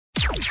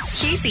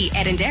Husey,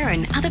 Ed and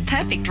Erin are the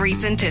perfect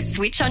reason to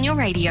switch on your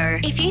radio.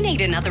 If you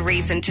need another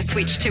reason to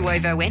switch to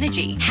OVO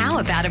Energy, how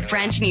about a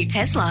brand new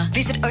Tesla?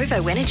 Visit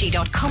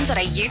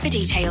ovoenergy.com.au for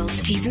details.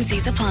 T's and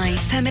C's apply.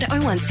 Permit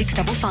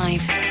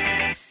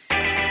 01655.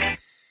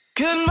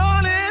 Good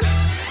morning,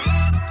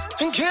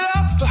 and get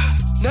up,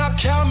 now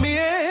count me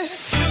in.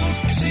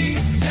 Husey,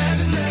 Ed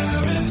and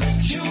Erin,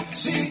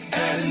 Husey,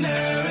 Ed and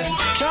Erin.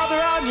 Gather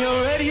on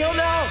your radio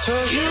now for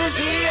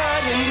Husey,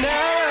 Ed and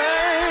Erin.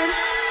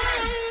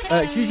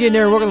 Husey and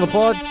Erin, welcome to the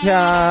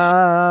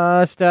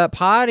podcast.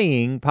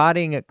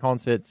 Partying at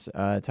concerts.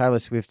 Taylor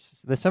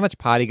Swift. There's so much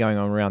party going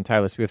on around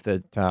Taylor Swift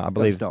that I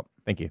believe. Stop.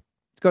 Thank you.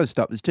 It's got to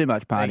stop. There's too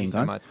much partying, Thank you so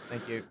guys. much.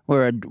 Thank you.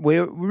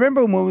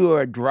 Remember when we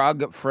were a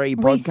drug-free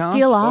podcast? We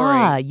still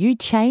are. You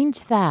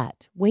changed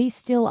that. We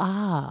still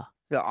are.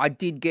 I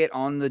did get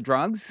on the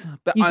drugs,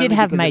 but You only did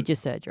have because of major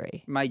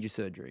surgery. major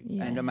surgery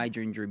Yeah. and a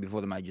major injury before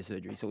the major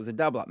surgery. So it was a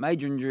double up: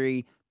 major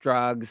injury,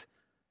 drugs,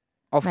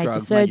 off Major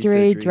drugs,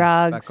 surgery,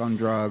 drugs. back on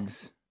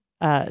drugs.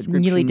 Newly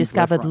Prescriptions,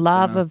 discovered left, right,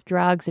 love centre. of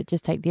drugs. It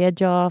just take the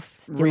edge off.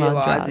 Still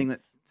Realising on drugs. that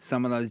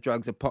some of those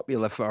drugs are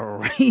popular for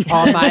a reason.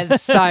 Oh, mate,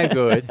 so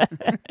good.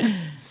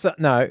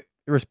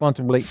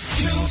 Irresponsibly.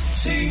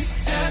 Husey,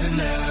 Ed and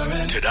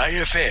Erin.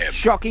 Today FM.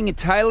 Shocking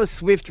Taylor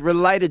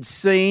Swift-related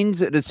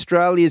scenes at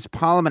Australia's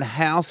Parliament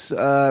House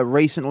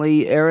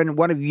recently. Erin,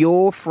 one of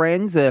your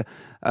friends, a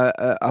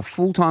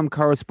full-time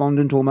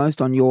correspondent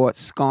almost on your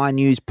Sky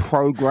News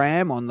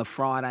program on the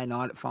Friday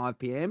night at 5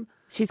 p.m.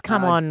 She's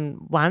come on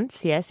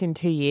once, yes, in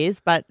 2 years,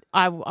 but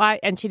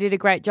and she did a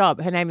great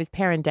job. Her name is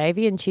Perrin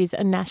Davey, and she's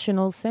a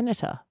national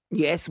senator.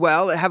 Yes,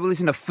 well, have a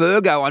listen to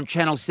Fergo on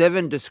Channel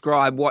 7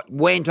 describe what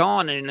went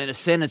on in a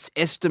Senate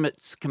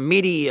Estimates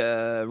Committee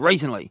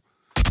recently.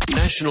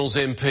 Nationals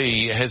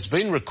MP has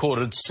been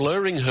recorded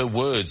slurring her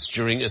words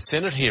during a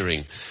Senate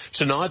hearing.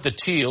 Tonight, the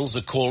Teals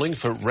are calling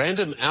for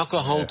random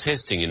alcohol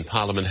testing in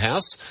Parliament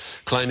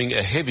House, claiming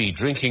a heavy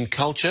drinking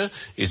culture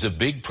is a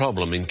big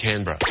problem in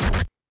Canberra.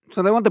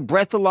 So they want the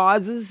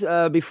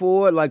breathalyzers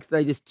before, like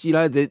they just,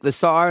 the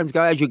sirens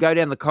go as you go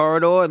down the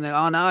corridor and then,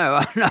 oh no,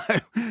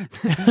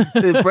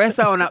 the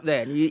breatho up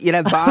there. You'd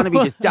have Barnaby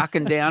just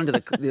ducking down to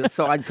the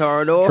side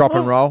corridor. Drop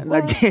and roll. And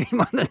they'd get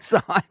him on the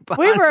side.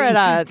 We were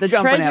at the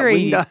jumping out Treasury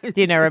windows.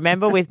 dinner,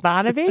 remember, with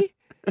Barnaby?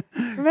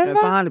 Remember?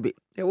 Barnaby.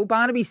 Yeah, well,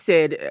 Barnaby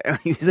said,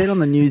 he said on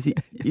the news,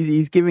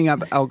 he's giving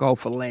up alcohol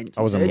for Lent.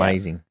 That was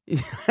amazing.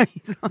 He's like,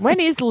 When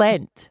is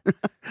Lent?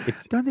 I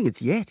don't think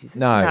it's yet, is it?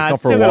 No, it's not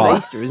it's for a still got while.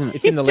 Easter, isn't it?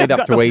 It's in the Still lead up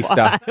got to a Easter.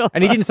 while.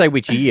 And he didn't say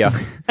which year.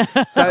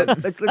 So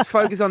let's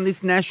focus on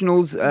this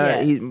Nationals,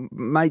 Yes. his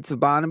mates of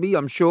Barnaby,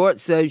 I'm sure.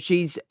 So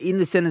she's in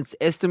the Senate's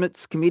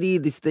Estimates Committee.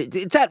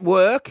 It's at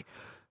work.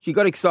 She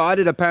got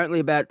excited apparently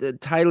about the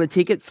Taylor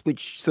tickets,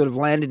 which sort of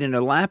landed in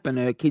her lap, and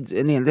her kids.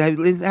 And then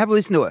have a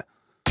listen to her.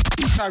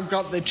 I've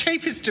got the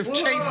cheapest of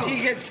cheap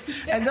tickets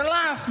at the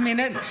last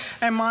minute,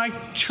 and my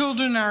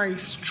children are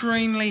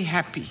extremely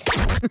happy.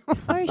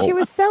 Oh, she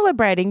was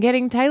celebrating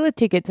getting Taylor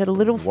tickets at a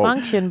little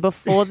function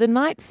before the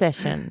night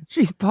session.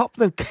 She's popped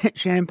the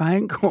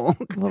champagne cork.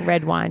 Well,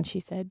 red wine, she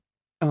said.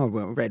 Oh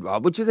well, red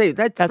wine, which is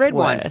that's worse. red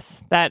wine.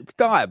 That's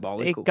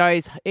diabolical. It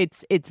goes.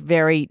 It's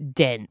very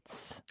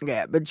dense.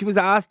 Yeah, but she was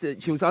asked. I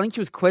think she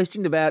was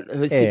questioned about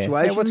her situation.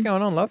 Yeah, what's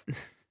going on, love?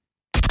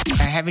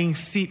 Having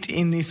sit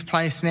in this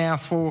place now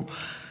for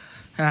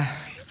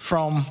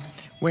from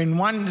when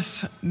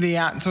once the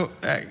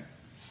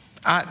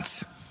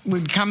arts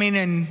would come in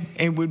and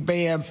it would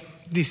be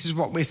this is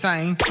what we're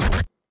saying.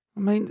 I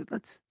mean,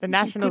 that's The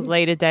Nationals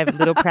leader, David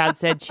Littleproud,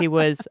 said she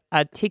was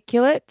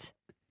articulate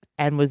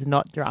and was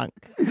not drunk.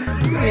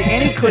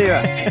 any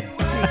clearer.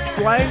 She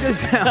explained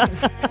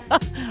herself.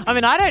 I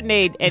mean, I don't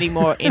need any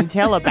more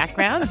intel or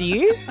background, do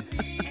you?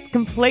 It's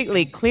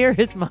completely clear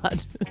as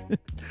mud.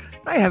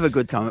 They have a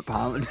good time at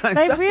Parliament, don't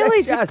They they?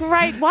 really do Just-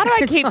 great. Why do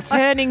I keep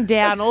turning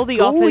down all the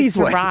offers schoolies to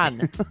week.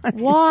 run?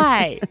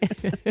 Why?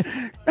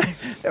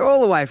 They're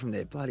all away from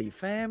their bloody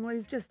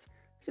families.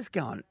 Just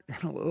go on.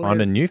 On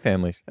to new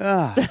families.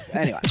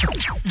 Anyway.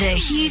 The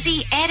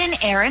Husey, Ed and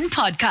Erin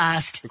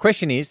podcast. The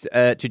question is,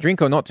 to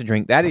drink or not to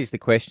drink? That is the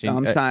question.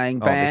 I'm saying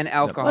ban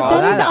alcohol.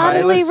 Well, that is that's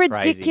utterly crazy.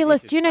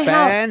 ridiculous. Do you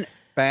know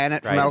Ban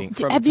it from Crazy.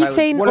 alcohol. Have you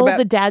seen all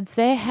the dads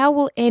there? How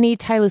will any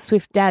Taylor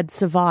Swift dad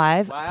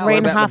survive What 3.5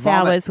 about the vomit?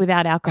 hours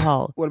without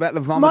alcohol? What about the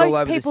vomit all Most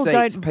over the people seats?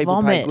 don't People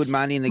vomit. pay good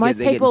money and Most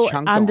they're getting people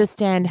chunked on.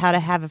 understand how to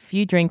have a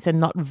few drinks and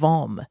not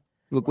vom.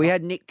 Look, we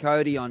had Nick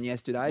Cody on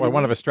yesterday. Well, didn't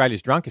one we? of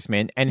Australia's drunkest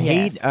men, and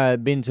Yes.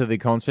 he'd been to the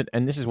concert,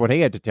 and this is what he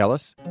had to tell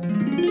us.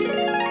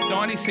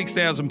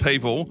 96,000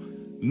 people,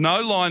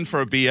 no line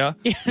for a beer,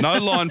 no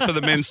line for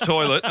the men's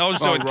toilet. I was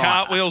doing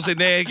cartwheels in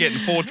there, getting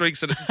 4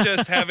 drinks and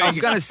just having. I was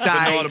going to the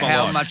night say of my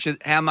life.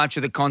 how much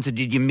of the concert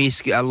did you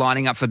miss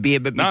lining up for beer,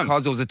 but None.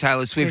 because it was a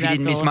Taylor Swift, you That's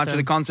didn't miss much of awesome.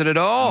 the concert at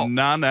all.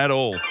 None at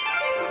all.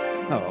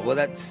 Oh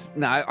well,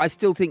 I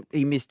still think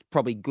he missed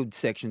probably good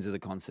sections of the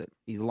concert.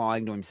 He's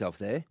lying to himself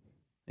there.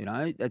 You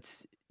know,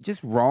 that's just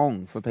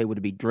wrong for people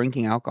to be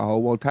drinking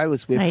alcohol while Taylor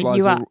Swift Mate, flies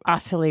you are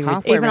utterly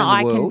halfway even around the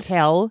I can world.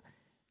 tell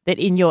that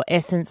in your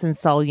essence and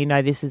soul, you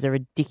know this is a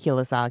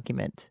ridiculous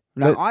argument.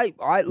 No,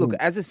 I look,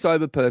 as a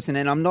sober person,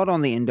 and I'm not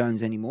on the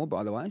endones anymore,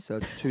 by the way, so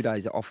it's 2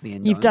 days off the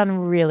endones. You've done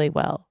really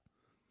well.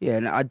 Yeah,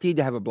 and I did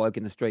have a bloke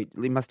in the street.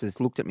 He must have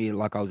looked at me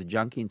like I was a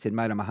junkie and said,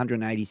 mate, I'm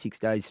 186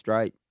 days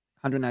straight.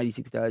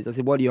 186 days. I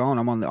said, what are you on?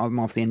 I'm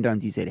off the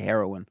endones. He said,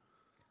 heroin.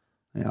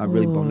 Yeah, I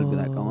really bonded with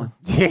that guy.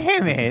 Yeah,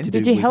 man.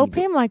 Did you help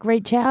him, like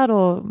reach out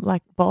or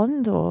like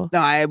bond or?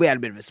 No, we had a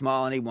bit of a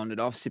smile and he wandered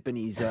off sipping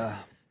his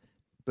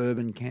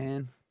bourbon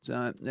can.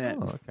 So, yeah,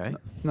 okay.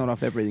 Not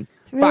off everything.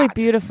 It's a really But-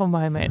 beautiful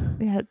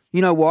moment. Yeah.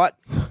 You know what?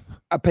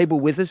 Are people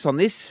with us on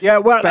this? Yeah,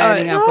 well,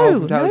 Banning alcohol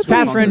from Taylor Swift?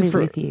 Catherine is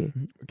from- with you.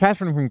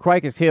 Catherine from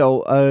Quakers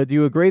Hill, do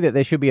you agree that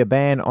there should be a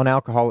ban on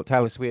alcohol at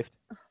Taylor Swift?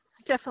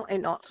 Definitely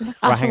not.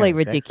 It's Well, hang on utterly a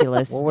sec.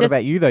 ridiculous. Well, what Just-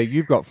 about you, though?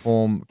 You've got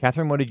form.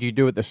 Catherine, what did you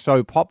do at the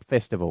So Pop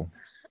Festival?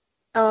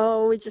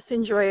 Oh, we just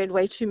enjoyed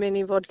way too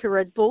many vodka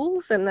Red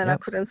Bulls, and then I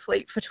Yep. couldn't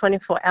sleep for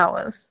 24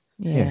 hours.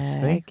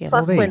 Yeah, see? I get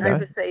Plus, there you went go.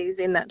 overseas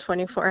in that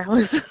 24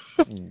 hours.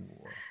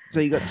 So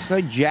you got so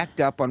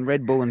jacked up on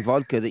Red Bull and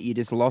vodka that you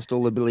just lost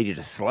all ability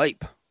to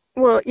sleep.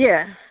 Well,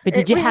 yeah. But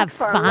did you we had have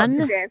fun? Lots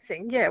fun? of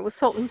dancing. Yeah, it was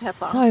salt and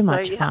pepper. So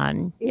much yeah.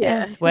 fun.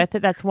 Yeah. It's worth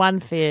it. That's one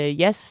for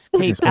yes.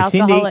 Keep Cindy.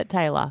 alcohol at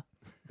Taylor.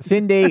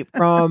 Cindy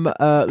from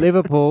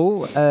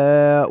Liverpool,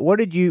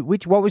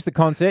 what was the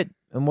concert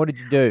and what did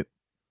you do?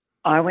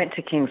 I went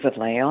to Kings of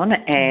Leon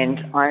and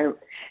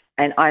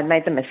I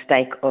made the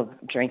mistake of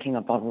drinking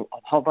a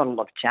whole bottle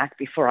of Jack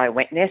before I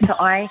went there. So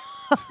I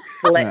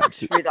slept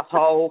through the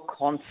whole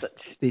concert.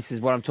 This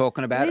is what I'm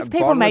talking about. These A people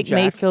bottle of make me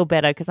Jack, feel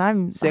better because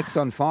I'm. sex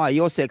on fire.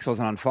 Your sex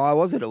wasn't on fire,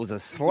 was it? It was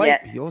asleep.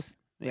 Yeah. Yours,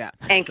 yeah.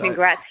 And So-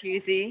 congrats,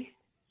 Husey,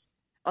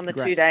 on the 2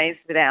 Congrats. days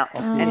without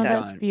Off Oh, the endos.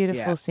 that's don't.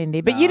 beautiful, Yeah.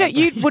 Cindy. But No.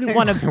 you wouldn't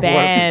want to What have we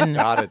ban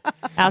started?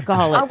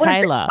 alcohol at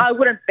Taylor. I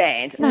wouldn't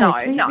ban. No, No,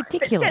 it's really no.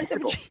 ridiculous. But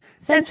sensible.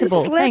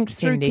 Sensible. Slept Thanks,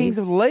 through Cindy. Kings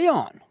of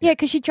Leon. Yeah,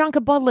 because she drank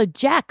a bottle of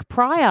Jack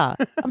prior.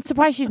 I'm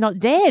surprised she's not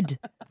dead.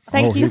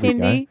 Thank Oh, you, here we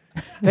go. Cindy.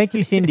 Thank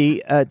you,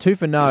 Cindy. 2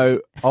 for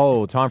no.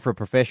 Oh, time for a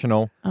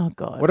professional. Oh,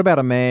 God. What about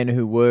a man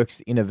who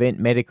works in event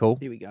medical?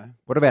 Here we go.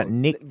 What about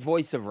Nick?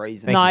 Voice of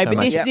reason. Thank no, you so but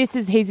much. this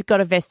is he's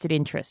got a vested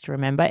interest.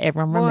 Remember,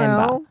 everyone remember.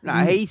 Well, No,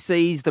 he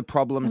sees the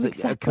problems that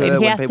Exactly, occur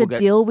and he when has people to get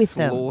deal with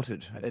them.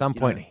 slaughtered. At some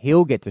point,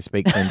 he'll get to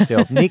speak for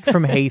himself. Nick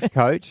from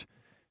Heathcote.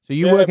 So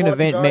you Yeah, work in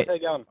morning, event. guys. How you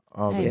going?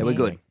 Oh, Hey, good. Yeah, we're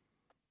good.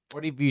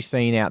 What have you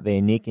seen out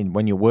there, Nick,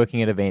 when you're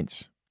working at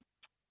events?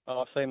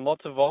 I've seen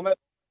lots of vomit.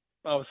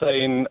 I've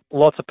seen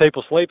lots of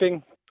people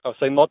sleeping. I've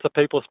seen lots of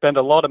people spend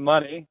a lot of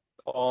money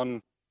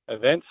on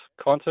events,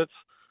 concerts,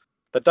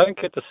 that don't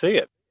get to see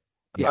it.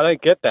 Yeah. I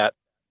don't get that.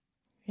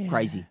 Yeah.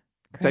 Crazy.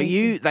 So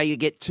they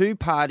get too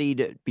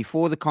partied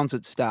before the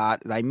concerts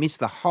start. They miss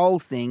the whole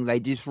thing. They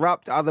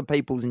disrupt other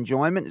people's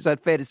enjoyment. Is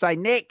that fair to say,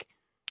 Nick?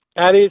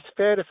 That is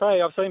fair to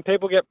say. I've seen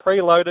people get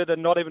preloaded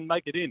and not even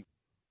make it in.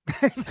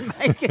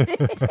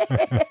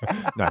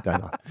 No,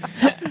 don't lie.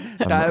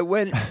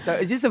 So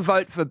is this a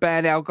vote for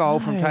ban alcohol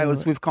from No. Taylor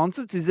Swift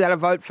concerts? Is that a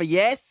vote for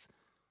yes?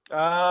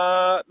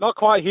 Not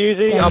quite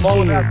Husey. Thank I'm all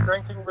you. about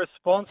drinking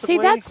responsibly.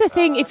 See, that's the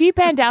thing. If you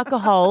banned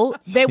alcohol,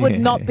 there would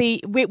not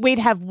be. We'd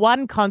have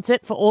one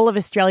concert for all of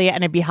Australia,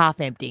 and it'd be half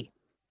empty.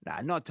 No,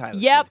 not Taylor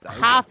Yep, Swift.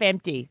 though. half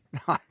empty.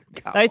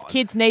 Come Those on.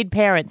 kids need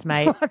parents,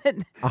 mate.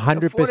 100%.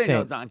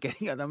 14-year-olds aren't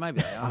getting it.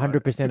 Maybe they are.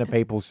 100% of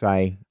people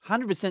say,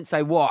 100%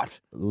 say what?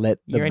 let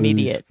the You're an booze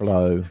idiot.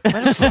 flow.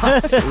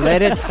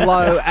 Let it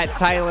flow at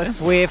Taylor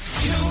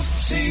Swift.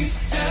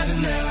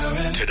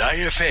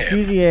 Today FM.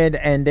 Susie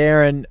and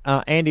Aaron,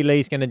 Andy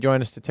Lee's going to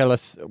join us to tell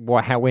us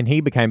when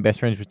he became best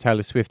friends with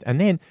Taylor Swift. And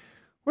then,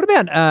 what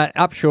about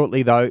up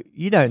shortly, though?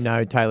 You don't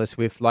know Taylor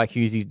Swift like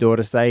Hughesy's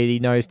daughter Sadie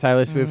knows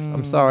Taylor Swift.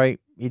 I'm sorry.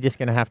 You're just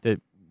going to have to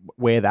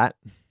wear that.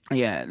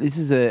 Yeah, this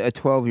is a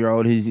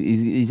 12-year-old who's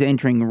he's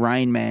entering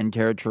Rain Man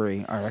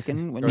territory, I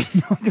reckon, when you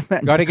talk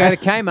about Got to go to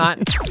Kmart.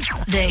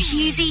 The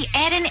Husey,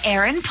 Ed and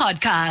Aaron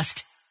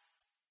podcast.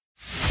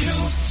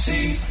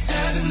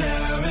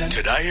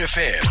 Today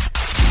FM.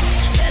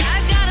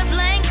 I got a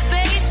blank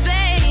space,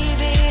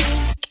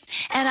 baby,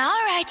 and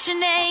I'll write your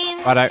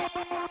name. Righto.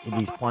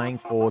 It is playing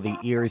for the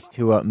Eras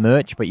Tour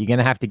merch, but you're going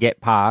to have to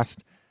get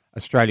past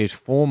Australia's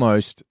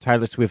foremost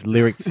Taylor Swift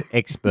lyrics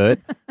expert,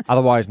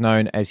 otherwise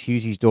known as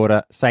Hughesy's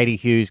daughter, Sadie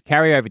Hughes,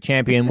 carryover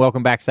champion.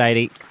 Welcome back,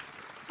 Sadie.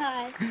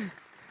 Hi.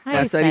 Now,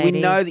 Hey, Sadie, we Sadie.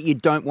 know that you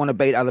don't want to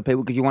beat other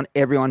people because you want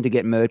everyone to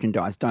get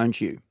merchandise, don't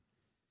you?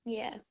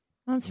 Yeah.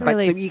 That's But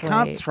really so you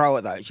can't sweet. throw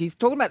it, though. She's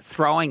talking about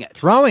throwing it.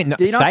 Throwing. No,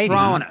 You're not Sadie.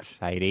 throwing it.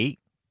 Sadie.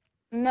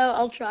 No,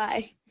 I'll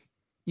try.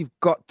 You've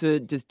got to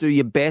just do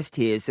your best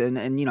here. So,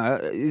 and you know,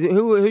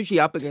 who's she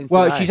up against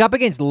Well, today? she's up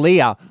against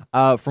Leah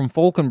from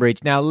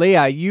Falconbridge. Now,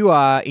 Leah, you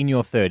are in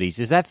your 30s.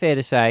 Is that fair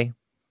to say?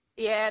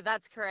 Yeah,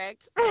 that's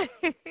correct.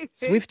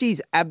 Swifties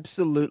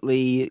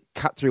absolutely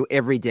cut through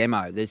every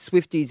demo. There's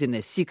Swifties in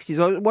their 60s.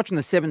 I was watching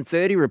the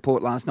 7:30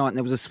 report last night, and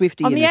there was a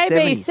Swiftie On in the the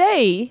 70s.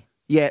 ABC,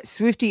 Yeah,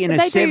 Swiftie in So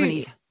her they do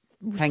 70s.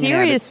 hanging out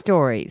serious at-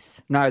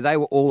 stories. No, they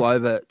were all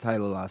over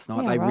Taylor last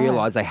night. Yeah, They right.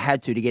 realised they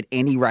had to get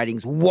any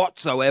ratings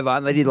whatsoever,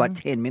 and they did like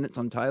 10 minutes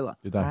on Taylor.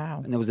 Did they?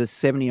 Wow. And there was a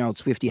 70-year-old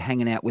Swiftie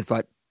hanging out with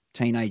like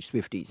teenage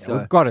Swifties. So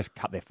We've got to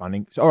cut their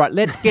funding. So, all right,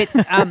 let's get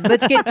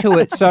to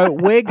it. So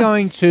we're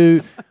going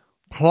to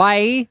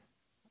play.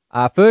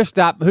 First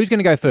up, who's going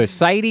to go first,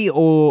 Sadie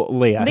or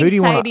Leah? I think Who do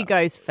you want? Sadie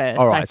goes first.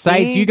 All right,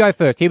 Sades, you go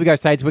first. Here we go,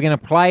 Sades. We're going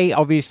to play,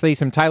 obviously,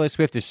 some Taylor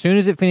Swift. As soon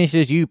as it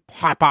finishes, you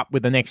pipe up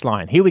with the next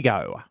line. Here we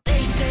go.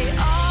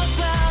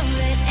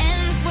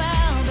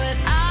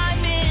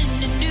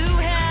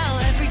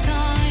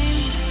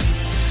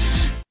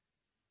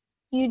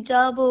 You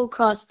double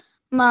cross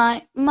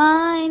my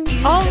mind.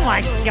 Oh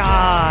my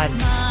God.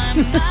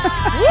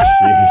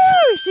 Jeez.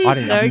 She's I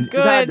didn't so know.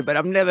 good. but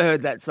I've never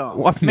heard that song.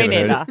 Well, I've Me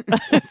never heard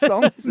neither. it. What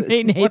song is it?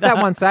 Me neither. What's that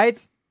one,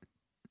 Sades?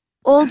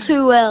 All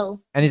too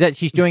well. And is that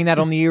she's doing that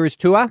on the Eras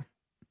tour?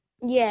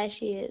 Yeah,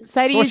 she is.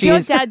 Sadie, Well, is she your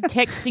is. dad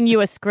texting you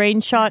a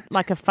screenshot,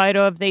 like a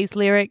photo of these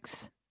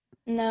lyrics?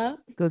 No.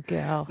 Good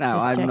girl. No,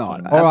 Just I'm checking.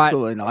 not. All right.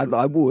 Absolutely not.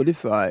 I would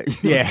if I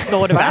Yeah.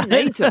 Thought I about don't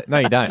it. need to. No,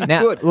 you don't.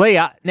 Now, Good.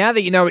 Leah, now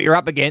that you know what you're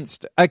up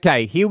against,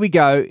 okay, here we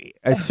go.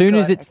 As soon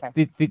as it's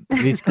this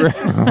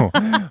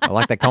I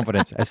like that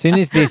confidence. As soon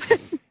as this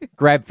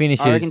grab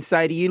finishes, I reckon,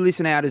 Sadie, you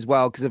listen out as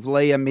well, because if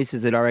Leah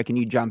misses it, I reckon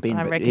you jump in.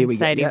 I but reckon here we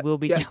Sadie go. Yep, will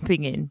be yep.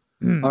 jumping in.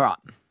 All right.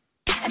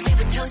 And they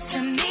would toast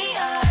to me,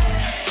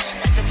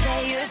 let the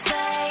players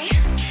play.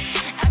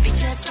 I'd be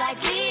just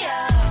like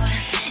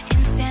Leo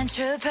in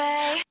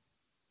Saint-Tropez.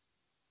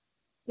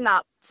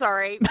 No,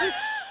 sorry.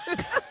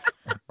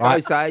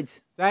 Right. Go, Sades.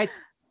 Sades.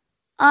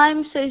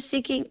 I'm so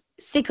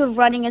sick of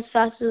running as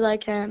fast as I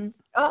can.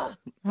 Oh,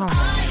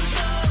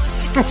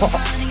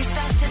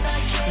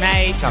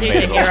 Mate, she's a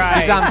unbeatable. hero.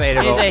 She's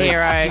unbeatable. She's a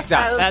hero. She's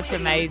done. That's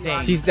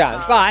amazing. She's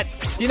done. But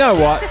you know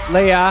what,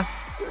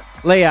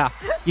 Leah,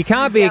 you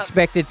can't be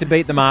expected to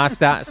beat the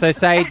master. So,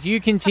 Sage, you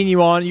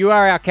continue on. You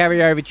are our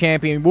carryover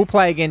champion. We'll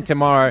play again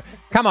tomorrow.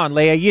 Come on,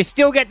 Leah. You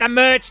still get the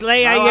merch,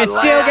 Leah. Oh, You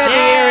still get the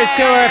Eras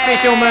Tour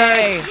official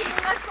merch.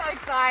 that's so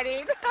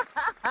exciting.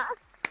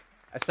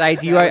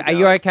 Sage, are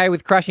you okay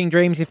with crushing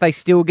dreams if they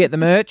still get the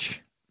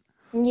merch?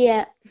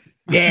 Yeah.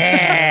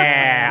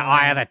 Yeah,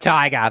 Eye of the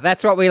Tiger.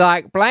 That's what we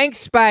like. Blank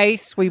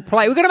space. We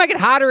play. We're going to make it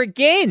harder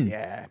again.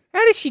 Yeah.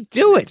 How does she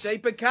do it?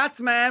 Deeper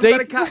cuts, man. Deep-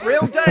 We've got to cut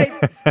real deep.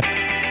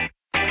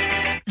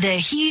 The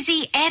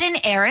Hughesy, Ed and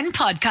Erin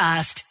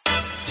podcast.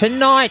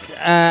 Tonight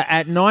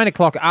at 9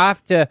 o'clock,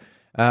 after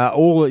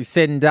all is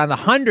said and done, the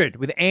 100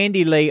 with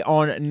Andy Lee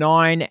on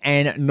 9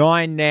 and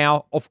 9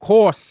 now. Of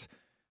course,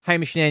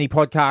 Hamish and Andy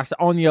podcast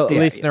on your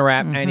listener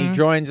app, and he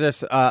joins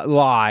us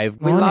live.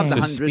 We love the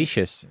 100.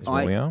 Suspicious is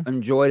what we are.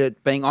 Enjoyed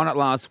it. Being on it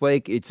last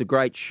week, it's a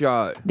great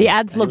show. The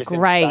ads look It was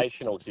great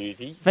sensational,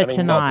 Hughesy. for I mean,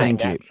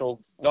 tonight.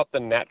 Not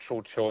the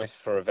natural choice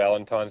for a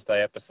Valentine's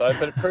Day episode,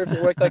 but it proved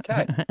it worked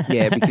okay.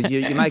 Yeah, because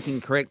you're making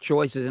correct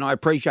choices, and I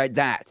appreciate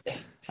that.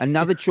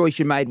 Another choice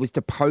you made was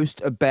to post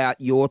about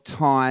your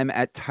time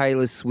at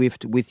Taylor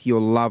Swift with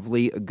your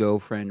lovely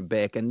girlfriend,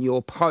 Beck. And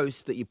your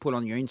post that you put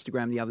on your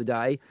Instagram the other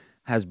day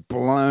has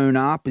blown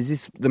up.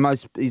 Is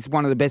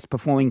one of the best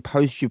performing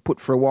posts you've put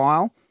for a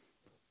while?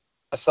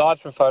 Aside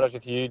from photos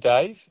with you,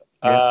 Dave,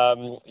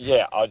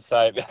 I'd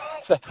say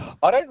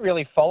I don't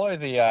really follow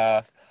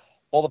the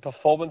all the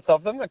performance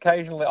of them.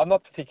 Occasionally, I'm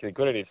not particularly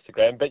good at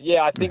Instagram, but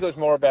yeah, I think it was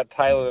more about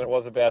Taylor than it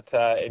was about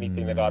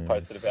anything that I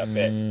posted about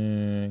Beck.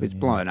 It's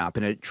blown up,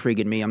 and it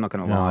triggered me. I'm not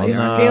going to lie.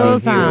 no. It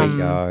feels, Here we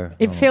go.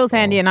 It feels,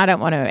 Andy, and I don't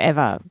want to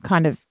ever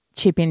kind of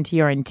chip into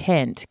your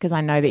intent because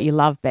I know that you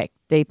love Beck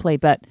deeply,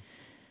 but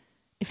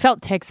it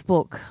felt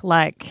textbook.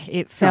 Like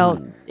it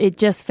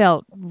just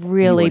felt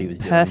really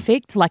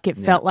perfect. Like it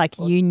felt like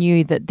you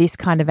knew that this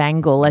kind of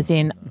angle, as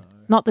in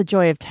not the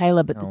joy of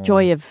Taylor, but the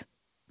joy of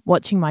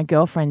watching my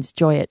girlfriend's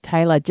joy at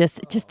Taylor,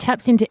 just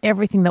taps into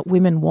everything that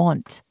women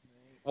want.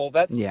 Well,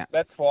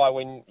 that's why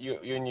when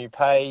you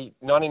pay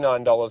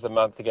 $99 a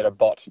month to get a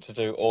bot to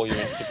do all your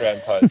Instagram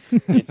posts,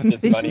 it's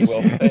just money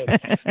well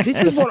spent.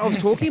 This is what I was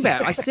talking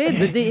about. I said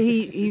that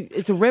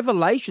it's a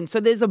revelation. So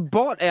there's a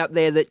bot out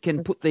there that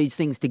can put these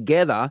things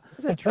together.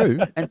 Is that true?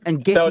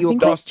 And get No, your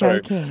it's not He's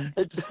true. joking.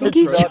 I think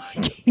he's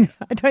joking.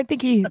 I don't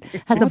think he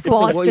has a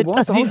boss Well, he that was.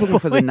 does I was his looking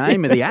for the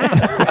name of the app.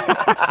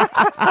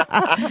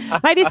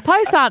 Mate, his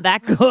posts aren't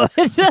that good.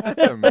 That's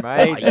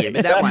amazing. Yeah,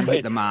 but that one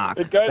hit the mark.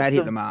 It goes That hit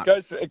from, the mark.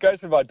 It goes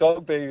from my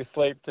dog being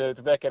asleep to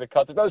back at a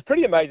concert. That was a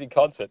pretty amazing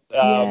concert.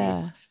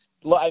 Yeah.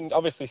 And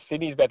obviously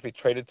Sydney's about to be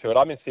treated to it.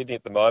 I'm in Sydney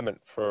at the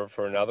moment for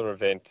another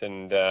event,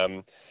 and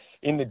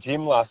in the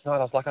gym last night I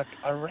was like,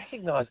 I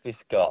recognise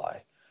this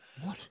guy.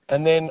 What?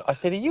 And then I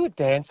said, are you a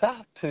dancer?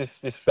 To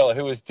this fella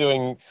who was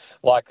doing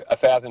like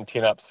 1,000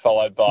 chin-ups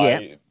followed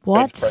by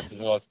bench presses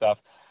and all that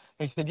stuff.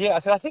 He said, yeah. I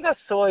said, I think I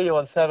saw you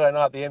on Saturday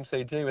night at the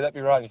MCG. Would that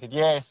be right? And he said,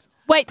 yes.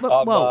 Wait,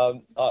 whoa.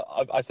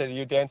 I said, are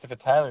you a dancer for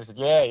Taylor? He said,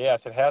 yeah. I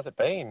said, how's it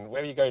been?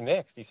 Where do you go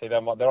next? He said,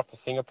 they're off to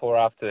Singapore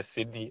after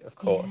Sydney, of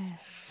course.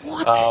 Yeah.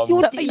 What? So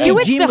are you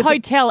at the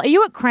hotel? Are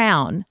you at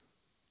Crown?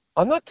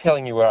 I'm not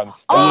telling you where I'm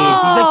staying.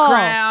 Yes, he's a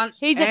Crown.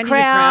 He's a Andy's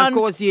Crown. Of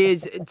course he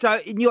is. So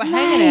you're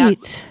hanging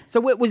out. So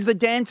was the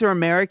dancer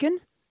American?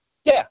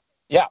 Yeah.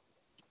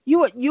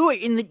 You're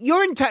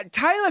in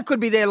Taylor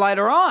could be there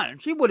later on.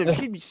 She'd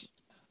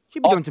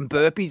be doing some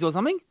burpees or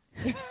something.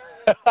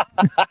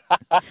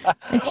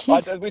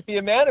 With the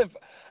amount of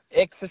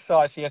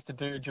exercise she has to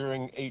do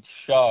during each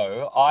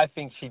show, I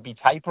think she'd be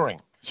tapering.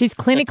 She's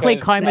clinically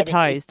Because, I mean,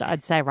 comatose,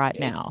 I'd say right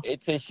now.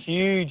 It's a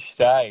huge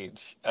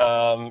stage,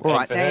 and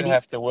right, for her Andy. to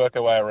have to work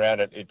her way around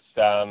it,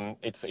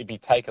 it'd be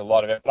take a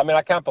lot of effort. I mean,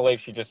 I can't believe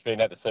she'd just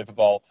been at the Super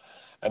Bowl,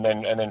 and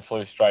then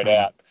flew straight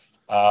out.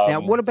 Now,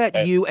 what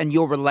about you and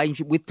your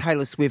relationship with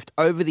Taylor Swift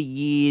over the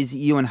years?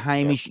 You and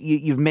Hamish,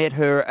 you've met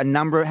her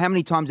how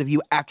many times have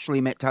you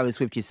actually met Taylor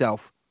Swift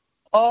yourself?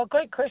 Oh,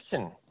 great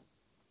question.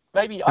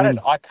 Maybe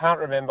I can't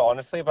remember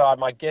honestly, but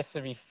my guess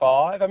would be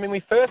 5. I mean, we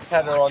first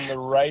had her on the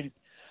radio.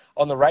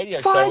 On the radio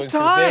show, 5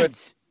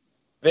 times.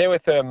 There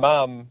with her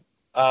mum,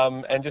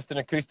 and just an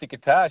acoustic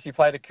guitar. She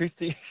played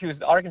acoustic.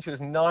 I reckon she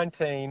was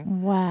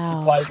 19. Wow.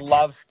 She played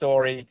Love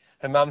Story.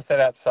 Her mum sat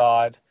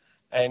outside,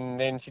 and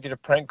then she did a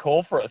prank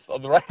call for us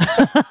on the radio.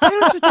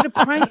 Taylor Swift did a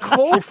prank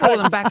call for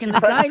them back in the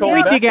day. Can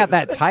we dig out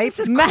that tape?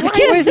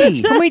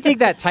 crazy. Can we dig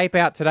that tape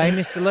out today,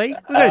 Mr. Lee?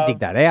 We've got to dig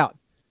that out.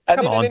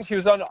 And then she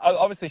was on.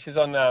 Obviously, she was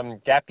on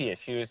Gap Year.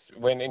 She was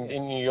in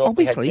New York.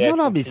 Obviously, not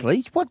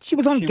obviously. She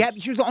was on Gap.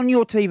 She was on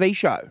your TV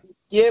show.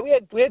 Yeah, we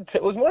had.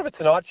 It was more of a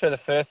Tonight Show the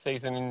first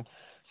season, and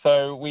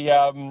so we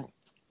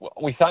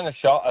sung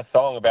a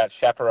song about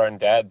chaperone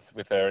dads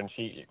with her, and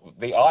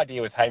the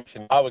idea was Hamish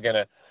and I were going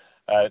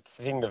to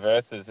sing the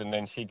verses, and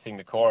then she'd sing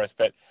the chorus.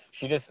 But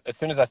she just, as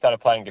soon as I started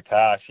playing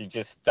guitar, she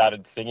just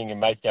started singing and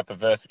making up a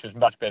verse, which was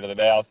much better than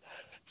ours.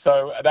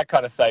 So that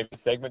kind of saved the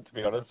segment, to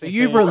be honest. So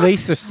you've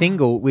released a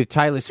single with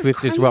Taylor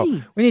Swift as well.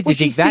 We need to Was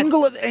dig she that.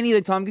 single at any of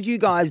the time? Because you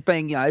guys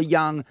being,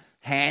 young,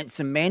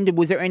 handsome men,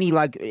 was there any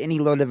lot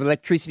of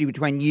electricity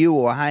between you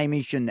or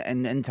Hamish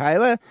and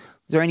Taylor?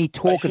 Was there any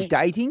talk of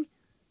dating?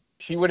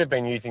 She would have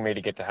been using me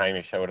to get to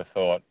Hamish, I would have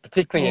thought.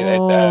 Particularly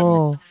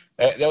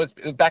there was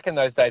back in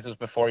those days. It was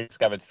before he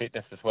discovered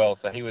fitness as well.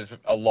 So he was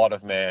a lot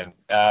of man.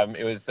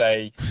 He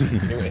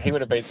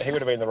would have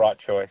been the right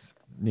choice.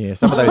 Yeah,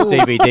 some of those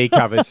DVD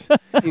covers.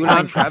 You would have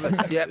been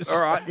Travis. Yep. All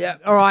right. Yeah.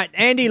 All right,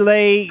 Andy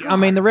Lee. I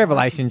mean, the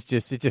revelations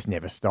just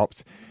never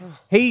stops.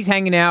 He's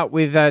hanging out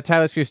with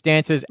Taylor Swift's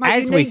dancers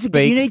as we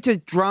speak.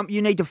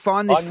 You need to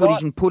find this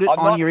footage and put it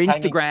on your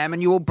Instagram,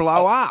 and you'll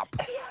blow up.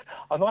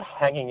 I'm not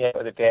hanging out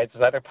with the dancers.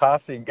 They're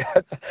passing.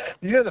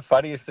 The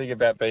funniest thing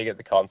about being at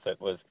the concert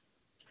was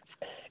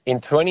in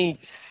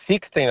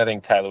 2016, I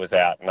think Taylor was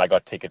out, and I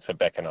got tickets for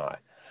Beck and I.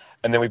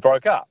 And then we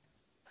broke up.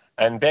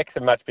 And Beck's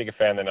a much bigger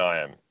fan than I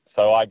am.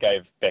 So I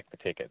gave Beck the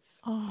tickets.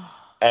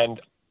 And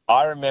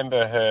I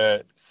remember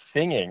her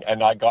singing,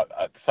 and I got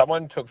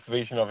someone took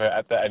vision of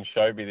her and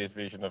showed me this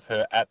vision of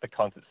her at the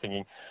concert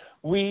singing,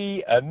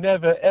 "We are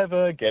never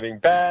ever getting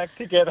back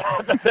together,"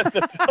 at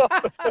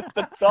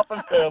the top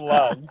of her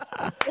lungs.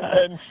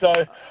 And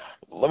so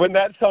when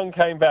that song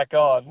came back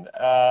on,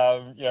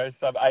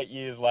 some 8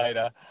 years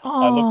later,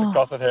 I looked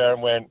across at her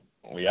and went,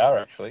 "We are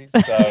actually." So,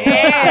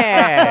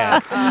 yeah.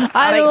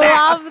 I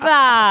love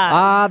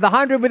that. The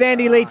 100 with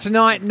Andy Lee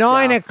tonight,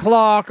 9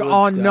 o'clock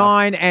on stuff.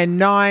 9 and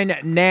 9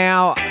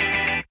 now.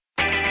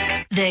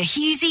 The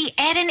Husey,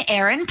 Ed and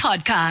Aaron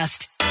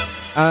podcast.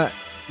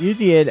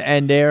 Husey, Ed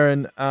and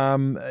Aaron,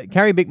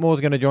 Carrie Bickmore's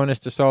going to join us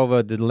to solve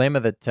a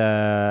dilemma that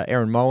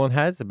Aaron Molan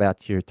has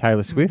about your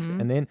Taylor Swift.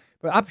 And then,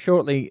 but up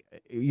shortly,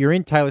 you're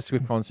in Taylor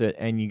Swift concert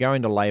and you go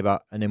into labour,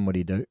 and then what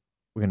do?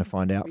 We're going to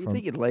find out. You from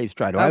think you'd leave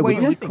straight away? Well,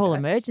 Wouldn't you you? would call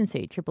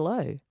emergency,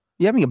 000.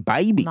 You're having a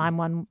baby.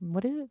 91,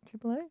 what is it,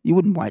 000? You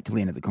wouldn't wait till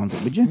the end of the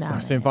concert, would you? No.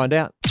 We'll soon find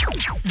out.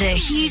 The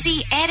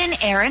Husey, Ed and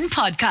Aaron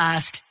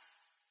podcast.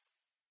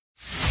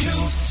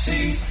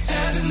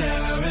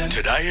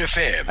 Today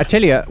FM. I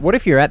tell you, what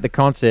if you're at the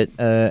concert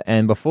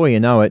and before you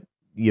know it,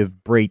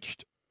 you've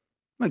breached?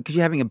 Because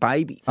you're having a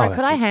baby. So could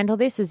I handle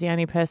this as the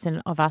only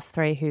person of us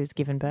three who's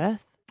given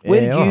birth?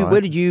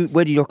 Where did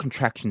your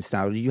contractions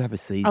start? Did you have a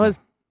seizure? I was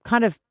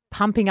kind of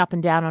pumping up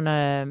and down on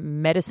a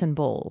medicine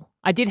ball.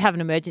 I did have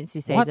an emergency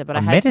Caesar, but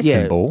I had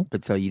medicine ball.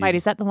 But so you Wait,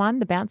 is that the one?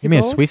 The bouncy You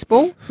mean balls? a Swiss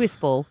ball? Swiss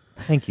ball.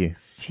 Thank you.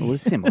 Well,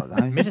 it's similar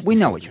though. We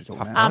know what you're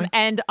talking about.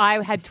 And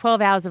I had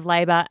 12 hours of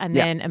labour and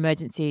then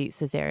emergency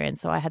cesarean,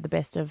 so I had the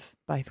best of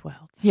both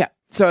worlds. Yeah.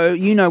 So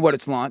you know what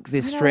it's like,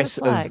 the stress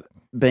of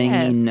being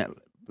in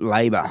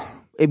labour.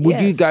 Would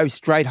you go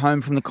straight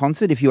home from the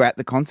concert if you were at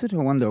the concert? I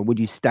wonder, or would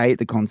you stay at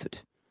the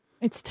concert?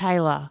 It's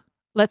Taylor.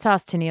 Let's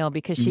ask Tennille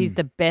because she's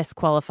the best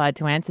qualified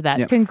to answer that.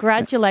 Yep.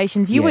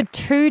 Congratulations. You were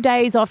 2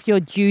 days off your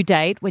due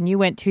date when you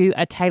went to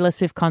a Taylor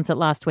Swift concert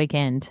last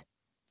weekend.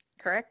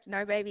 Correct.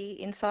 No baby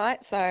in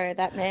sight, so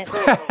that meant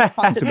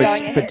concert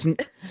going ahead.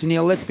 But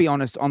Tennille, let's be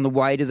honest, on the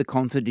way to the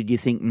concert, did you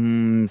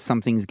think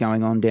something's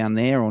going on down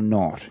there or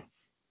not?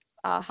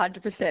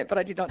 100%, but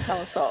I did not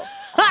tell a soul.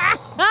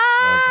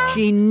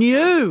 She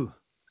knew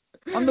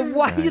on the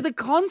way to the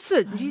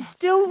concert. She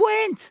still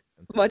went.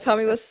 My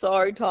tummy was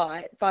so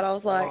tight, but I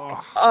was like,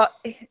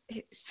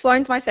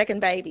 Sloane's my second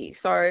baby.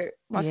 So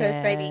my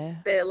first baby,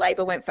 the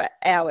labour went for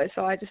hours.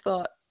 So I just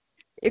thought,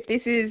 if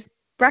this is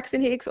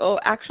Braxton Hicks or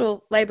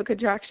actual labour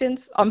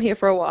contractions, I'm here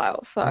for a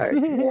while. So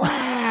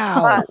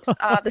wow.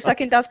 But the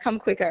second does come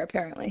quicker,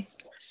 apparently.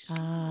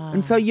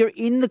 And so you're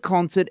in the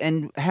concert,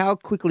 and how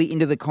quickly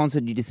into the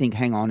concert did you think,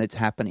 hang on, it's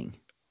happening?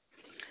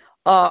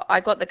 Oh, I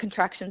got the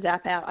contractions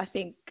app out, I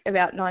think,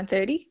 about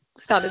 9:30.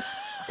 Started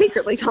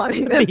secretly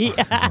timing them.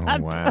 Oh,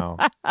 wow.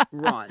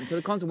 Right. And so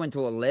the concert went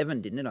till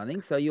 11, didn't it, I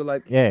think? So you're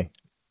like... Yeah. Do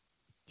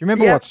you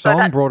remember what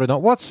song brought it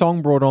on? What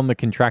song brought on the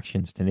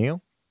contractions, Tennille?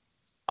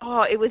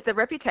 Oh, it was the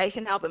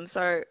Reputation album,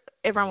 so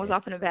everyone was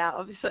up and about,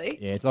 obviously.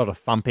 Yeah, it's a lot of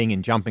thumping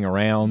and jumping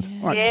around.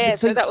 Yeah,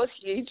 so that was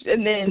huge.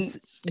 And then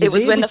it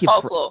was when the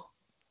folklore.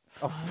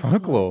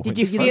 Folklore. Did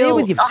you feel...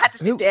 I had to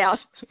sit down.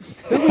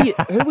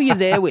 Who were you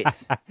there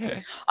with?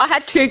 I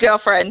had two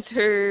girlfriends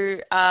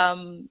who,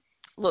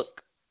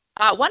 look,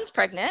 one's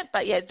pregnant,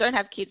 but yeah, don't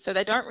have kids, so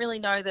they don't really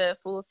know the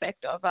full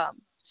effect of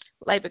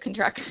labour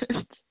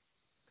contractions.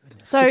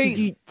 So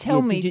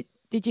tell me,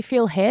 did you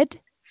feel head?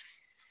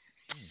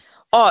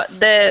 Oh,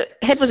 the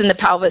head was in the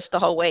pelvis the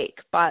whole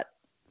week, but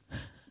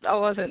I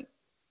wasn't.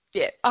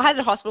 Yeah, I had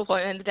a hospital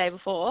appointment the day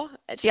before.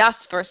 And she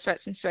asked for a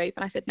stretch and sweep,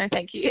 and I said no,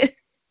 thank you.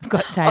 I've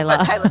got Taylor.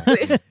 I'll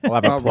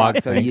have a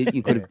plug. So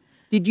you could have.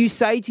 Did you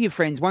say to your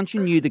friends, once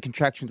you knew the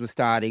contractions were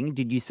starting,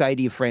 did you say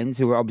to your friends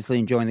who were obviously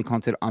enjoying the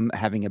concert, I'm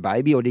having a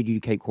baby, or did you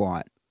keep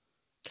quiet?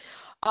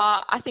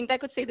 I think they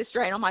could see the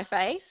strain on my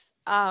face.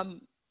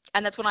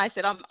 And that's when I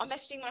said, I'm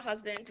messaging my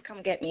husband to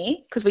come get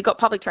me because we got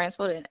public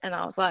transport in. And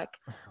I was like,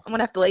 I'm going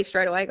to have to leave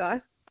straight away,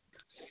 guys.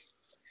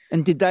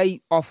 And did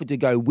they offer to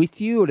go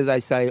with you, or did they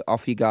say,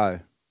 off you go?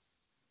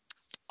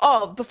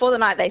 Oh, before the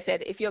night they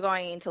said, if you're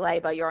going into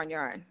labour, you're on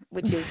your own,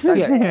 which is so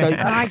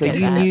So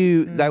you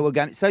knew they were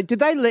going. So did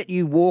they let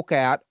you walk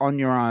out on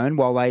your own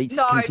while they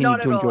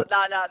continued to enjoy?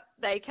 No.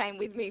 They came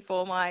with me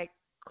for my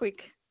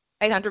quick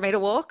 800-metre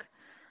walk,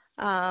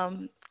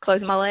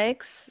 closing my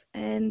legs,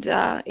 and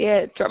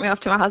dropped me off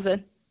to my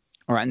husband.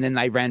 All right, and then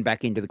they ran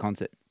back into the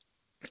concert.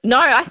 No,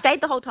 I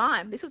stayed the whole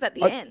time. This was at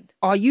the end.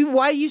 Oh,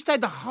 you stayed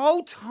the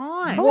whole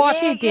time?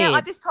 What you did? Yeah, I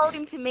just told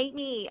him to meet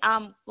me.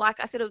 Like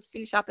I said, it would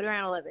finish up at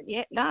around 11.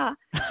 Yeah, nah.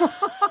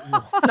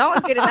 No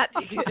one's getting that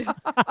ticket.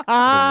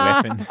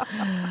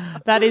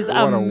 That is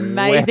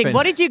amazing.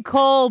 What did you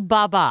call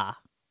Bubba?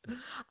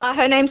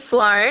 Her name's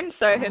Sloane,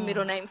 so her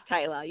middle name's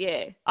Taylor.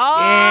 Yeah. Oh,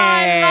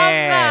 I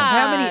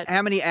love that.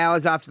 How many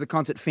hours after the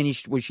concert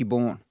finished was she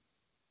born?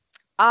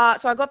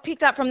 So I got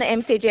picked up from the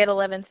MCG at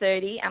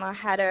 11:30, and I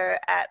had her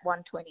at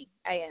 1:20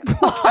 a.m.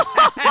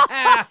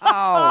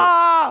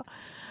 Oh,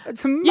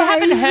 that's amazing. You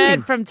haven't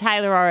heard from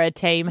Taylor or her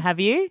team, have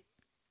you?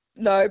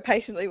 No,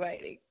 patiently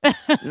waiting.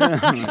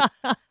 I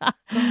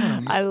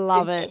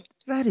love it.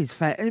 That is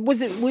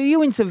were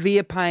you in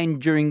severe pain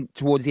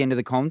towards the end of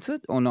the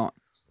concert or not?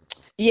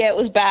 Yeah, it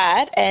was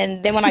bad.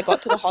 And then when I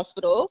got to the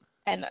hospital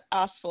and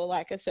asked for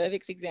like a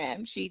cervix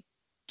exam, she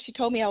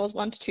told me I was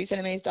 1 to 2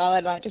 centimetres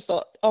dilated, and I just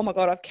thought, oh my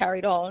God, I've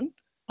carried on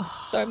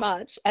so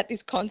much at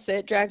this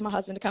concert, dragged my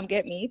husband to come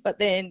get me, but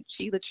then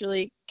she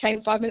literally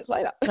came 5 minutes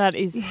later. That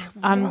is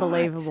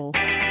unbelievable.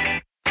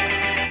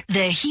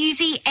 The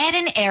Hughesy, Ed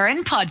and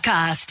Erin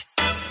podcast.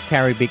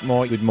 Carrie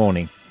Bickmore, good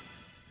morning.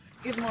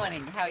 Good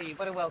morning. How are you?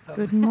 What a welcome.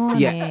 Good morning.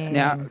 Yeah.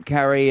 Now,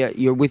 Carrie,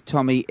 you're with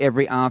Tommy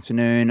every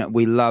afternoon.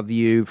 We love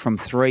you from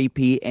 3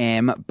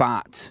 p.m,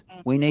 but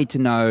we need to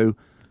know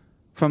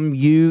from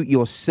you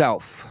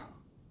yourself,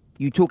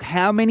 you took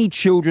how many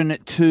children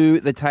to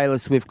the Taylor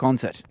Swift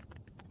concert?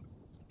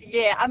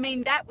 Yeah, I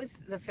mean, that was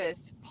the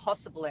first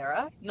possible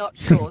error. Not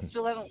sure.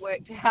 Still haven't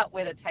worked out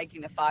whether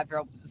taking the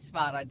 5-year-old was a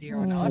smart idea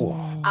or not.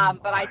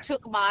 But I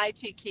took my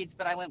 2 kids,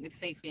 but I went with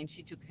Fifi, and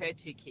she took her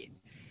 2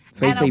 kids.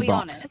 And I'll be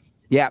honest.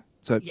 Yeah.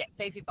 Yeah,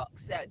 Fifi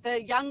box. So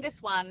the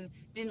youngest one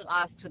didn't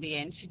last till the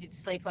end. She did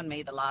sleep on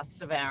me the last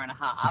sort of hour and a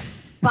half.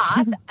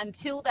 But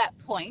until that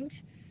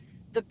point,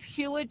 the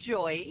pure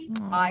joy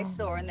I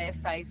saw in their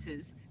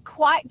faces,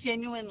 quite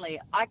genuinely,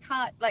 I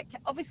can't, like,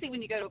 obviously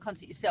when you go to a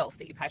concert yourself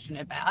that you're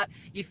passionate about,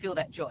 you feel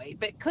that joy.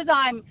 But because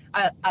I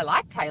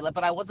like Taylor,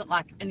 but I wasn't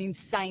like an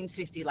insane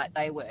Swiftie like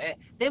they were,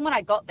 then when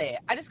I got there,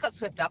 I just got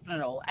swept up in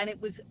it all, and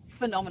it was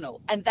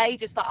phenomenal. And they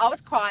just, like, I was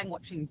crying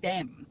watching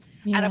them.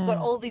 Yeah. And I've got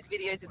all these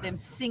videos of them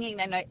singing.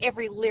 They know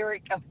every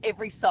lyric of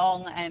every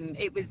song, and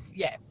it was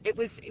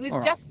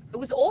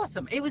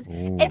awesome. It was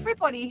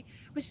everybody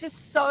was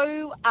just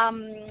so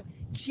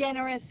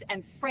generous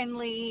and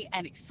friendly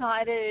and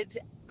excited.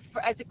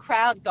 As a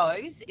crowd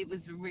goes, it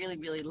was a really,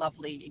 really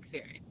lovely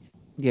experience.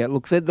 Yeah,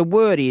 look, the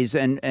word is,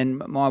 and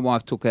my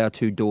wife took our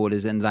 2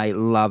 daughters, and they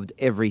loved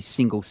every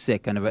single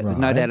second of it. Right. There's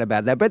no doubt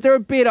about that. But they're a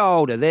bit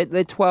older.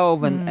 They're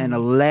 12 and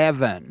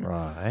 11.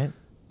 Right.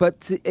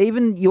 But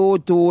even your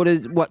daughter,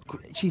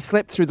 she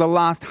slept through the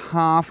last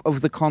half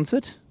of the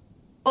concert?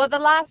 Or the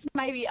last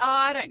maybe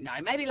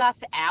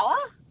last hour.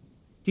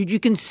 Did you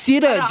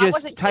consider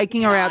just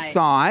taking her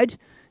outside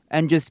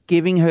and just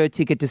giving her a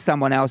ticket to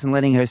someone else and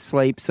letting her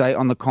sleep, say,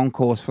 on the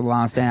concourse for the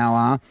last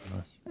hour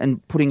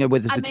and putting her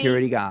with a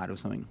security guard or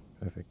something?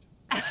 Perfect.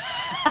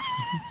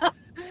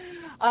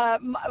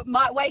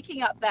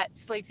 Waking up that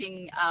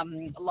sleeping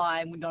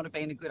lion would not have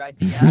been a good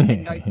idea,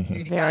 and no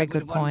security Very guard would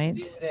good have wanted point.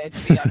 to deal with her,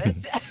 to be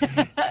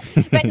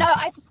honest. But no,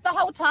 the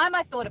whole time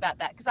I thought about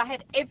that because I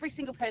had every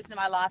single person in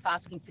my life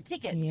asking for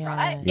tickets,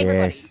 right?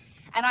 Everybody. Yes.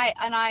 And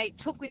I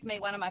took with me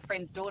one of my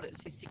friend's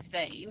daughters who's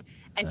 16,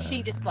 and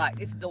she just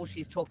this is all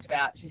she's talked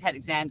about. She's had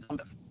exams on,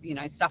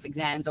 stuff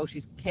exams. All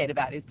she's cared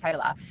about is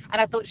Taylor. And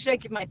I thought, should I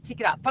give my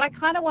ticket up? But I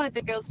kind of wanted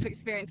the girls to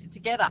experience it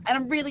together, and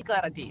I'm really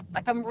glad I did.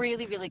 Like, I'm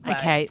really, really glad.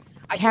 Okay,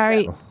 I did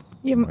Carrie,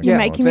 that. you're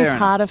making this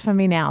harder for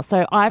me now.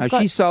 So I've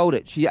got. She sold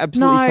it. She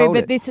absolutely sold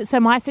it. So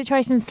my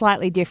situation's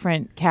slightly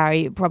different,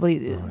 Carrie,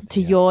 probably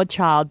to your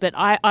child. But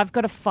I've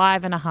got a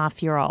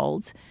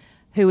 5.5-year-old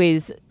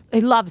who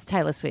loves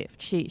Taylor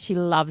Swift. She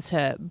loves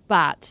her.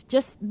 But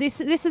just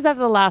this is over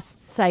the last,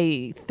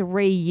 say,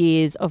 3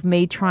 years of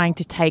me trying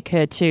to take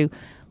her to,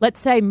 let's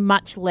say,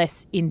 much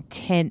less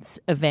intense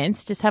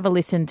events. Just have a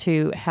listen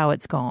to how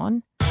it's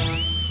gone.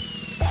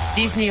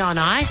 Disney on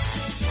Ice,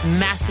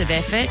 massive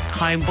effort,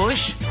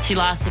 Homebush. She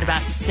lasted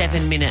about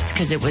 7 minutes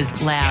because it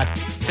was loud.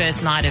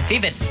 First night of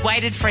Vivid.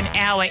 Waited for an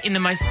hour in the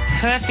most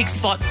perfect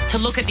spot to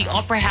look at the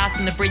Opera House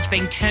and the bridge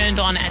being turned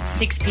on at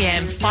 6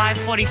 p.m.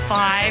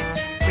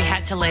 5:45, we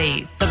had to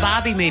leave. The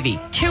Barbie movie,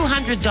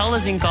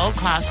 $200 in gold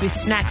class with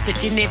snacks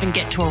that didn't even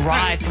get to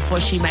arrive before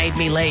she made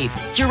me leave.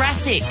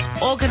 Jurassic,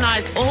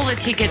 organised all the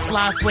tickets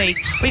last week.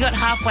 We got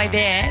halfway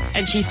there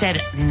and she said,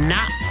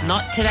 nah,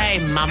 not today,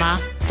 mama.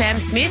 Sam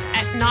Smith,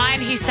 at 9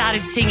 he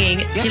started singing.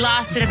 She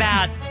lasted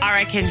about,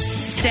 I reckon,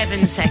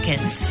 7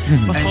 seconds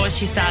before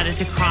she started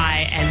to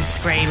cry and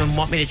scream and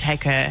want me to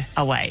take her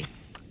away.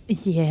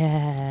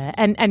 Yeah,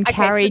 and Okay,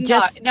 Carrie, so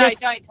don't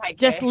take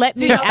just her. let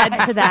Do me not add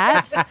take to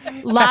that.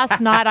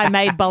 Last night I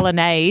made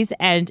bolognese,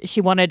 and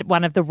she wanted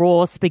one of the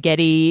raw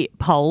spaghetti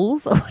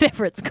poles or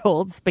whatever it's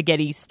called,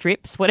 spaghetti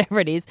strips, whatever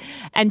it is,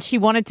 and she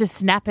wanted to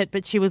snap it,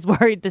 but she was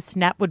worried the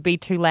snap would be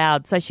too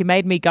loud, so she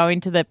made me go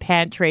into the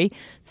pantry,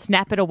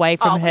 snap it away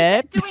from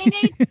her. Do we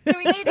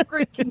need a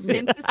group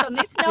consensus on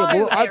this?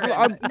 No,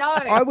 Erin,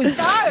 no. We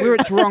were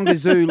at Taronga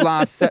Zoo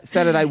last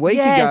Saturday week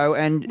Yes, ago,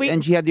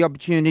 and she had the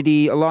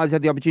opportunity. Eliza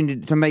had the opportunity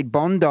to meet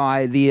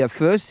Bondi, the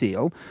first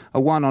seal,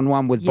 a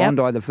one-on-one with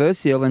Bondi, the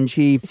first seal, and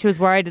she was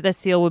worried that the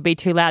seal would be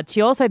too loud.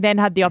 She also then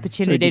had the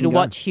opportunity to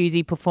watch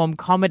Hughesy perform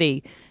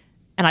comedy.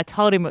 And I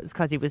told him it was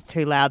because he was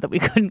too loud that we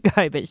couldn't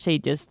go, but she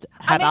just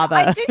had other...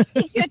 I do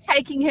think you're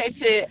taking her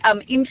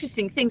to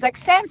interesting things. Like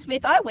Sam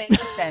Smith, I went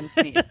to Sam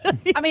Smith.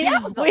 I mean,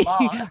 that was a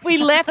lot. We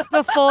left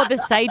before the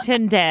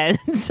Satan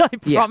dance. I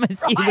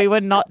promise you we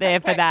were not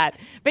there for that.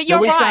 But you're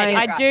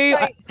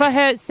right. For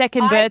her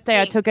second birthday,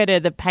 I took her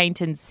to the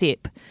Paint and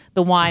Sip,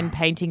 the wine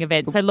painting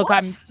event. So look,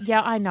 I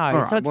know.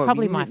 Right, so it's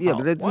probably my fault. Yeah,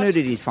 but the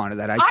nudity is fine at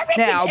that age. I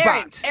reckon, Now,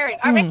 Erin,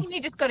 I reckon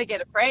you just got to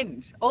get a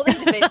friend. All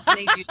these events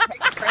need you to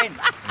take a friend.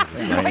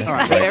 All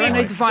right, so Erin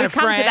needs to find a We've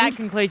come to friend. that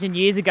conclusion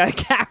years ago,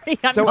 Carrie.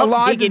 So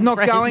Eliza's not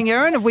going,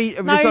 Erin? Have we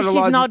No,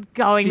 she's not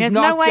going. There's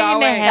no way in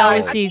the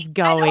hell she's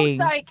going.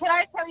 And also, can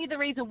I tell you the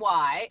reason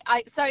why?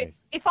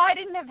 If I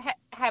didn't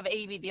have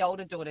Evie, the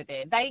older daughter,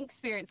 there, they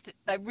experienced it.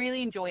 They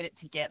really enjoyed it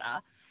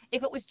together.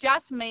 If it was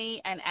just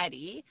me and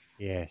Addie,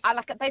 yes,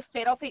 they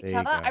fed off each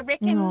other. I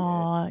reckon.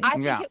 I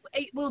think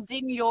it will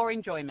dim your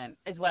enjoyment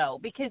as well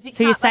because.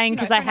 So you're saying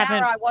because I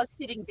was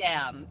sitting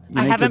down.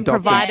 I haven't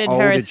provided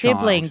her a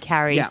sibling,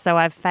 Carrie, so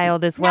I've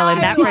failed as well in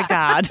that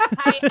regard.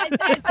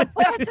 As a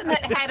person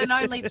that had an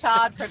only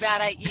child for about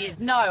 8 years,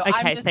 no, Okay,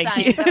 I'm just thank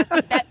saying you.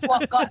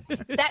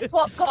 that's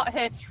what got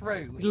her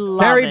through.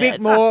 Carrie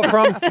Bickmore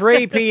from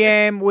 3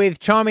 p.m. with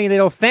Chommy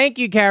Little. Thank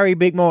you, Carrie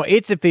Bickmore.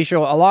 It's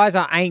official.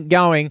 Eliza ain't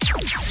going.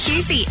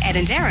 Hughesy, Ed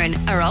and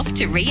Erin are off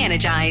to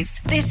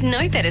re-energise. There's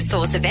no better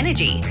source of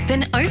energy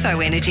than OVO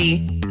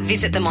Energy.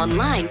 Visit them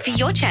online for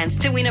your chance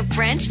to win a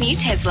brand new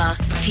Tesla.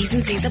 T's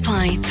and C's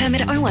apply.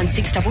 Permit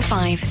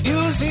 01655.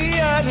 Hughesy,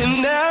 Ed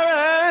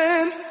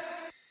and Erin.